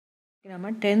நம்ம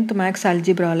 10th maths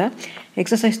அல்ஜிப்ரால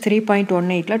exercise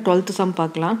 3.18ல 12th some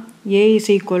பார்க்கலாம். A is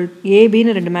equal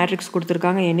ABன்னு ரெண்டு மேட்ரிக்ஸ்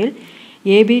கொடுத்துருக்காங்க எனில்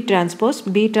AB transpose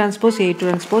B transpose A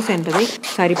transpose என்பதை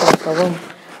சரிபார்க்கவும்.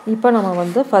 இப்போ நம்ம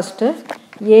வந்து ஃபஸ்ட்டு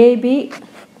AB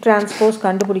டிரான்ஸ்போஸ்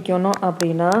கண்டுபிடிக்கணும்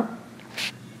அப்படின்னா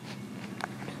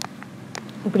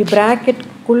இப்படி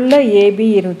ப்ராக்கெட்குள்ளே AB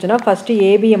இருந்துச்சுன்னா ஃபஸ்ட்டு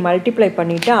ABயை மல்டிப்ளை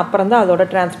பண்ணிவிட்டு அப்புறம் தான் அதோட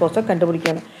டிரான்ஸ்போஸை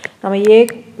கண்டுபிடிக்கணும். நம்ம A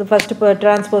ஃபஸ்ட்டு இப்போ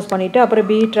டிரான்ஸ்போஸ் பண்ணிவிட்டு அப்புறம்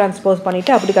B டிரான்ஸ்போஸ்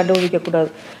பண்ணிவிட்டு அப்படி கண்டுபிடிக்கக்கூடாது.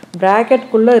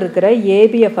 ப்ராக்கெட்குள்ளே இருக்கிற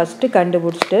ஏபியை ஃபஸ்ட்டு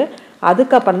கண்டுபிடிச்சிட்டு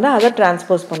அதுக்கப்புறம் தான் அதை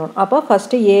டிரான்ஸ்போஸ் பண்ணணும். அப்போ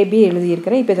ஃபஸ்ட்டு ஏபி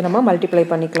எழுதியிருக்கிறேன். இப்போ இதை நம்ம மல்டிப்ளை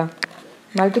பண்ணிக்கலாம்.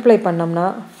 மல்டிப்ளை பண்ணோம்னா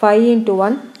 5 ×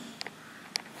 1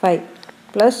 5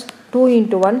 ப்ளஸ் 2 ×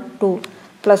 1 2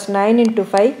 ப்ளஸ் 9 ×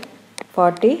 5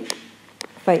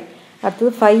 45.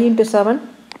 அடுத்தது 5 × 7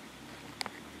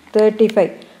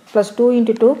 35 plus 2 ×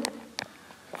 2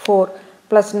 4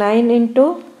 plus 9 into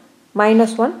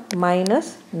minus 1 minus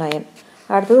 9.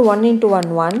 அடுத்தது 1 into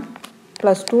 1 1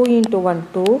 plus 2 into 1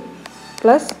 2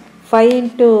 plus 5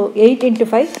 into 8 into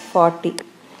 5 40.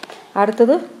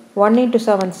 அடுத்தது 1 into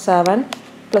 7 7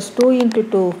 plus 2 into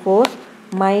 2 4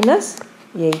 minus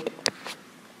 8.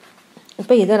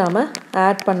 இப்போ இதை நாம்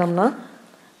ஆட் பண்ணோம்னா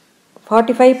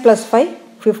 45 plus 5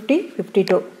 50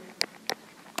 52.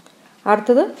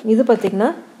 அடுத்தது இது பார்த்திங்கன்னா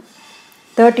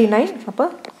 39 அப்போ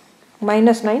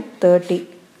minus 9 30.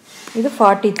 இது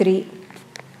 43.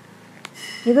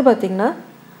 இது பார்த்திங்கன்னா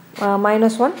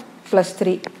minus 1 plus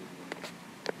 3.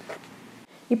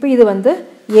 இப்போ இது வந்து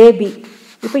AB.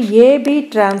 இப்போ AB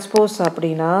transpose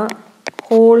அப்படின்னா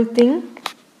whole thing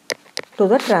to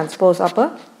the transpose. அப்போ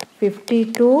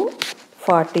 52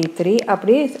 43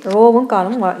 அப்படி ரோவும்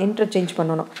காலம் இன்டர்சேஞ்ச்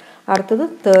பண்ணணும். அடுத்தது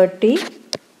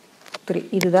 33.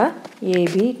 இதுதான்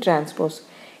AB transpose.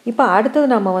 இப்போ அடுத்தது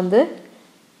நம்ம வந்து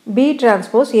B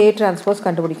transpose A transpose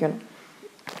கண்டுபிடிக்கணும்.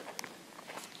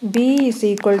 B is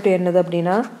equal to என்னது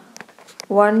அப்படின்னா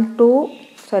 1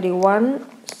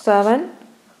 7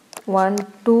 1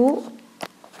 2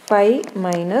 5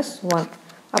 minus 1.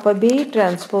 அப்போ B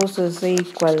transpose is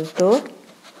equal to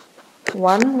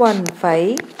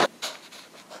 115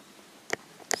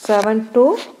 7 2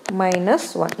 minus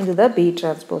 1. இதுதான் B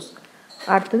transpose.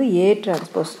 அடுத்தது A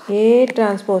transpose. A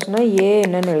transpose-னா A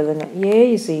என்னன்னு எழுதுங்க. A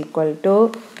is equal to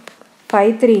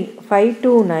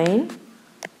 529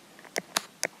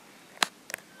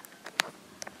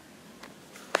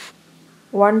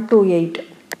 128.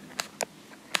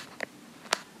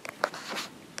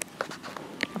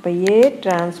 அப்போ A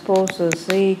transpose is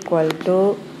equal to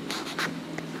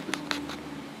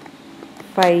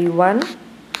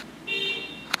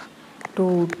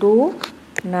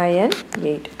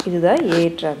 512298. இதுதான் A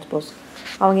transpose.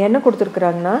 அவங்க என்ன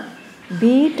கொடுத்துருக்குறாங்கன்னா B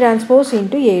transpose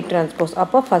into A transpose.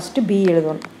 அப்போ ஃபஸ்ட்டு B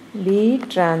எழுதணும். B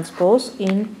transpose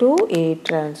into A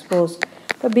transpose.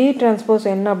 இப்போ B transpose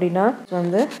என்ன அப்படின்னா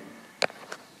வந்து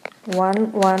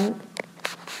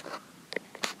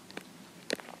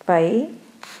 115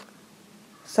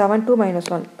 72 minus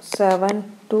 1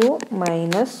 72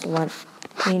 minus 1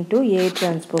 into A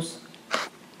transpose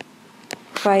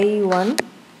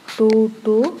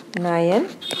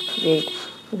 512298.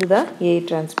 இதுதான் A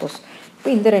transpose. இப்போ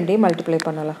இந்த ரெண்டையும் மல்டிப்ளை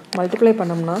பண்ணலாம். மல்டிப்ளை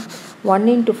பண்ணோம்னா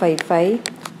 1 × 5 5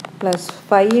 ப்ளஸ்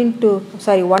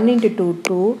 1 × 2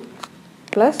 2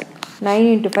 ப்ளஸ்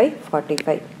 9 × 5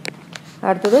 45.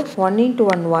 அடுத்தது 1 ×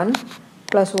 1 1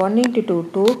 ப்ளஸ் 1 × 2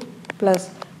 2 ப்ளஸ்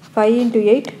 5 ×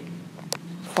 8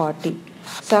 40.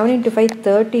 7 × 5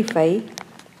 35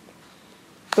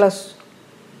 plus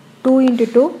 2 ×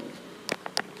 2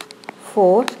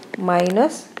 4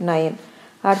 minus 9.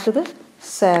 அடுத்தது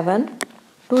 7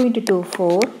 2 × 2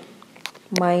 4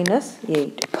 minus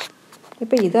 8.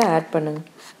 இப்போ இதை ஆட் பண்ணுங்க.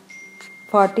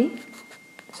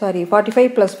 45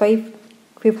 plus 5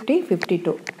 50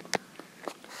 52.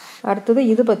 அடுத்தது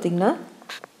இது பார்த்திங்கன்னா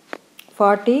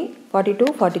 40 42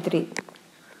 43.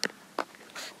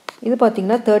 இது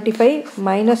பார்த்திங்கன்னா 35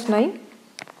 minus 9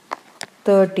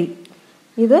 30.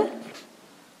 இது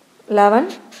 11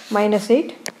 minus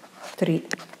 8 3.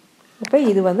 இப்போ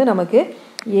இது வந்து நமக்கு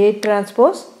A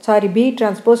transpose B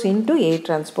transpose into A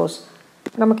transpose.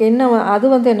 நமக்கு என்ன அது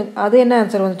வந்து அது என்ன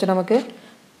ஆன்சர் வந்துச்சு நமக்கு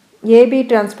AB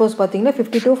transpose பார்த்திங்கன்னா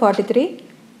 52 43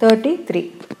 33.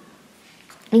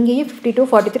 இங்கேயும் 52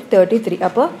 43 33.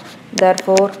 அப்போ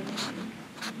therefore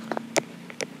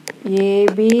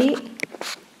AB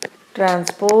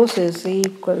transpose is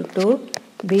equal to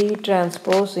B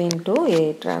transpose into A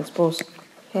transpose.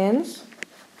 Hence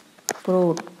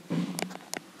proved.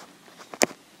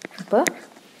 இப்போ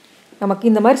நமக்கு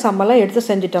இந்த மாதிரி சம்மெல்லாம் எடுத்து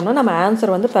செஞ்சிட்டோம்னா நம்ம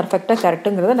ஆன்சர் வந்து பர்ஃபெக்டாக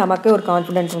கரெக்டுங்கிறத நமக்கே ஒரு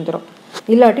கான்ஃபிடென்ஸ் வந்துடும்.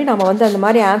 இல்லாட்டி நம்ம வந்து அந்த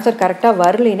மாதிரி ஆன்சர் கரெக்டாக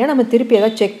வரலைன்னா நம்ம திருப்பி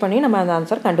ஏதாவது செக் பண்ணி நம்ம அந்த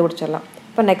ஆன்சர் கண்டுபிடிச்சிடலாம்.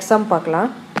 இப்போ நெக்ஸ்ட் சம் பார்க்கலாம்.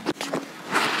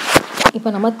 இப்போ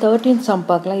நம்ம 13th சம்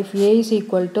பார்க்கலாம். If A is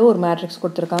equal to ஒரு மேட்ரிக்ஸ்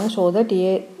கொடுத்துருக்காங்க. So that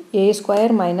A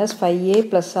square minus 5a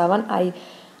 +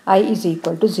 7i is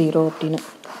equal to 0 அப்படின்னு.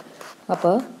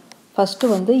 அப்போ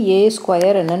ஃபஸ்ட்டு வந்து ஏ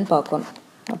ஸ்கொயர் என்னன்னு பார்க்கணும்.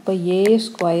 அப்போ ஏ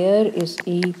square is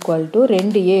equal to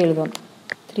 2a எழுதணும்.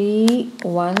 3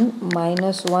 1 -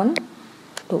 1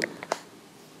 2.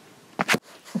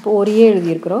 இப்போ ஒரு ஏ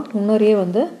எழுதியிருக்கிறோம். இன்னொரு ஏ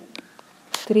வந்து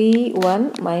 3 1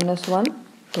 - 1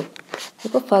 2.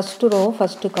 இப்போ ஃபஸ்ட்டு ரோ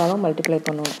ஃபஸ்ட்டு காலம் மல்டிப்ளை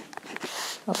பண்ணுவோம்.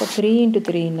 அப்போ 3 ×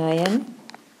 3 9,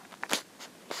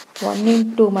 1 ×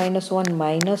 2 - 1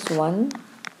 -1,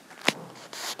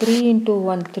 3 ×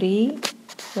 1 3,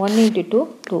 1 × 2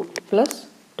 2 +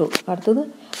 2. அடுத்தது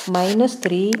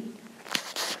 -3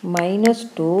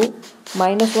 -2,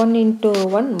 -1 ×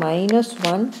 1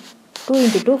 -1, 2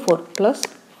 × 2 4 +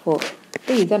 4.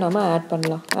 இப்போ இதை நம்ம ஆட்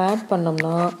பண்ணலாம். ஆட்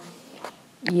பண்ணோம்னா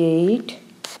 8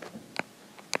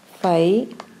 5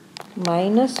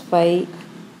 -5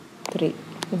 3.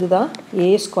 இதுதான் ஏ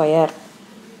ஸ்கொயர்.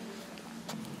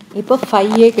 இப்போ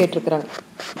 5a கேட்டிருக்கிறாங்க.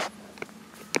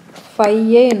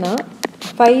 5aனா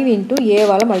 5 ×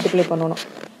 ஏவால் மல்டிப்ளை பண்ணணும்.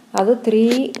 அது 3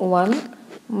 1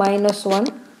 -1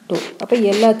 2. அப்போ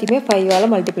எல்லாத்தையுமே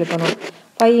 5ஆல் மல்டிப்ளை பண்ணணும்.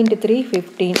 5 × 3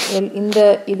 15.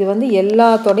 இது வந்து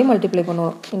எல்லாத்தோடையும் மல்டிப்ளை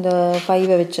பண்ணணும் இந்த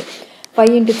 5ஐ வச்சு.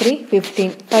 5 × 3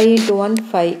 15, 5 × 1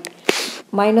 5,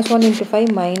 -1 × 5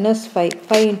 -5,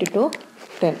 5 × 2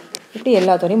 10. இப்படி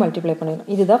எல்லாத்தோடையும் மல்டிப்ளை பண்ணிடணும்.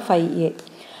 இதுதான் 5a.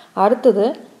 அடுத்தது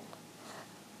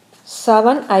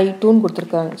 7i2ன்னு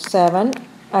கொடுத்துருக்காங்க.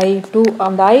 7i2.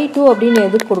 அந்த i2 அப்படின்னு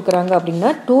எதுக்கு கொடுக்குறாங்க அப்படின்னா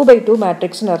 2/2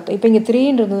 மேட்ரிக்ஸ்னு அர்த்தம். இப்போ இங்கே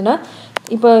 3ன்னு இருந்ததுன்னா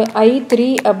இப்போ i3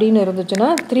 அப்படின்னு இருந்துச்சுன்னா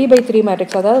 3/3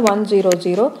 மேட்ரிக்ஸ், அதாவது 1 0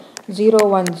 0 0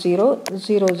 1 0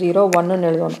 0 0 1ன்னு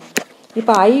எழுதணும்.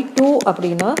 இப்போ i2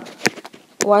 அப்படின்னா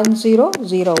 1 0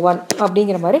 0 1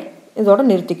 அப்படிங்கிற மாதிரி இதோட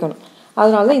நிறுத்திக்கணும்.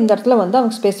 அதனால தான் இந்த இடத்துல வந்து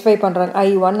அவங்க ஸ்பெசிஃபை பண்ணுறாங்க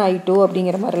i1 i2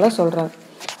 அப்படிங்கிற மாதிரிலாம் சொல்கிறாங்க.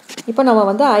 இப்போ நம்ம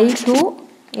வந்து i2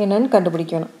 என்னன்னு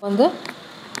கண்டுபிடிக்கணும். வந்து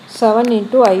 7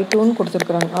 × i2ன்னு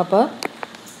கொடுத்துருக்குறாங்க. அப்போ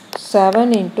 7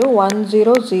 × 1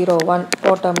 0 0 1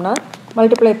 போட்டோம்னா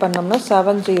மல்டிப்ளை பண்ணோம்னா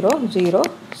 7 0 0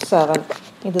 7.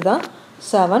 இதுதான்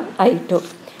 7i2.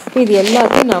 இப்போ இது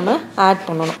எல்லாத்தையும் நாம் ஆட்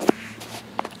பண்ணணும்.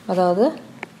 அதாவது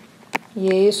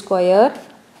ஏ square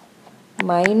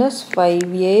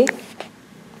 -5a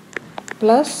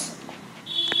 +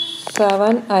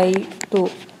 7i2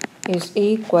 is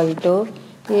equal to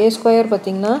A square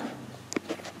பார்த்திங்கன்னா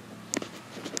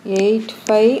 8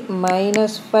 5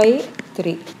 -5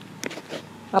 3.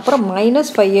 அப்புறம்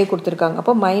 -5a கொடுத்துருக்காங்க.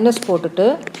 அப்போ மைனஸ் போட்டுட்டு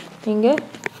இங்கே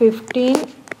 15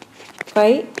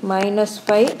 5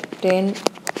 -5 10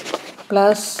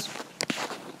 +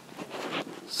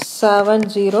 7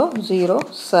 0 0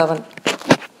 7.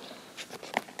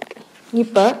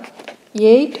 இப்போ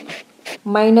 8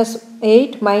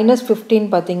 -15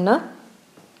 பார்த்திங்கன்னா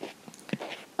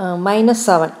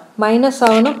 -7.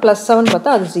 -7 + 7 பார்த்தா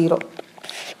அது 0.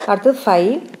 அடுத்தது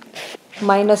 5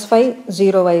 -5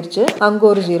 0 ஆயிடுச்சு. அங்கே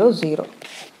ஒரு 0 0.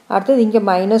 அடுத்தது இங்கே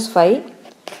 -5.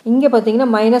 இங்கே பார்த்தீங்கன்னா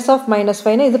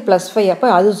 -5னா இது +5. அப்போ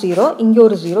அது 0. இங்கே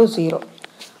ஒரு 0 0.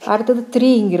 அடுத்தது 3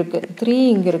 இங்கே இருக்குது. 3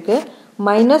 இங்கே இருக்குது.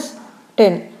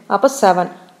 -10 அப்போ 7.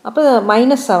 அப்போ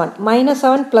 -7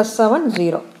 -7 + 7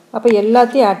 0. அப்போ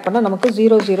எல்லாத்தையும் ஆட் பண்ணால் நமக்கு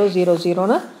 0 0 0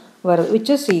 0ன்னு வருது.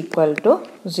 Which is equal to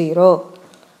 0.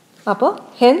 அப்போ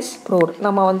ஹென்ஸ் ப்ரூவ்ட்.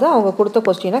 நம்ம வந்து அவங்க கொடுத்த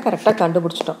கொஸ்டினை கரெக்டாக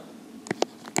கண்டுபிடிச்சிட்டோம்.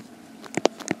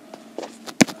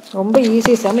 ரொம்ப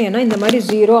ஈஸி சம். ஏன்னா இந்த மாதிரி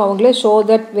 0 அவங்களே ஷோ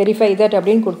தட் வெரிஃபை தட்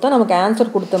அப்படின்னு கொடுத்தா நமக்கு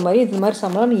ஆன்சர் கொடுத்த மாதிரி இது மாதிரி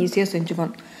சம்லாம் நம்ம ஈஸியாக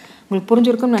செஞ்சுக்கணும். உங்களுக்கு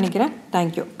புரிஞ்சிருக்கும்னு நினைக்கிறேன்.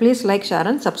 Thank you. Please like, share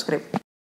and subscribe.